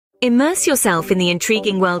Immerse yourself in the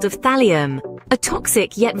intriguing world of thallium, a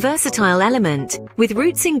toxic yet versatile element. With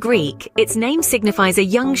roots in Greek, its name signifies a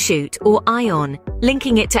young shoot or ion,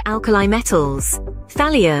 linking it to alkali metals.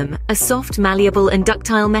 Thallium, a soft, malleable and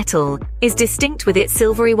ductile metal, is distinct with its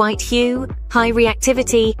silvery white hue, high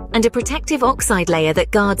reactivity, and a protective oxide layer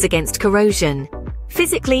that guards against corrosion.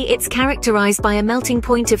 Physically, it's characterized by a melting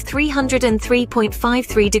point of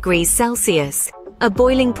 303.53 degrees Celsius, a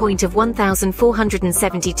boiling point of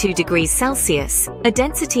 1472 degrees Celsius, a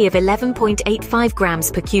density of 11.85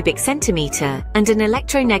 grams per cubic centimeter, and an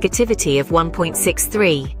electronegativity of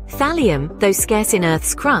 1.63. Thallium, though scarce in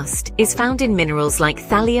Earth's crust, is found in minerals like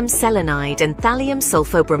thallium selenide and thallium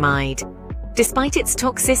sulfobromide. Despite its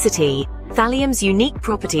toxicity, thallium's unique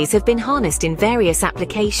properties have been harnessed in various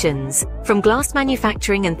applications, from glass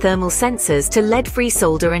manufacturing and thermal sensors to lead-free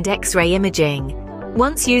solder and X-ray imaging.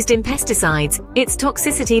 Once used in pesticides, its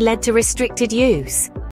toxicity led to restricted use.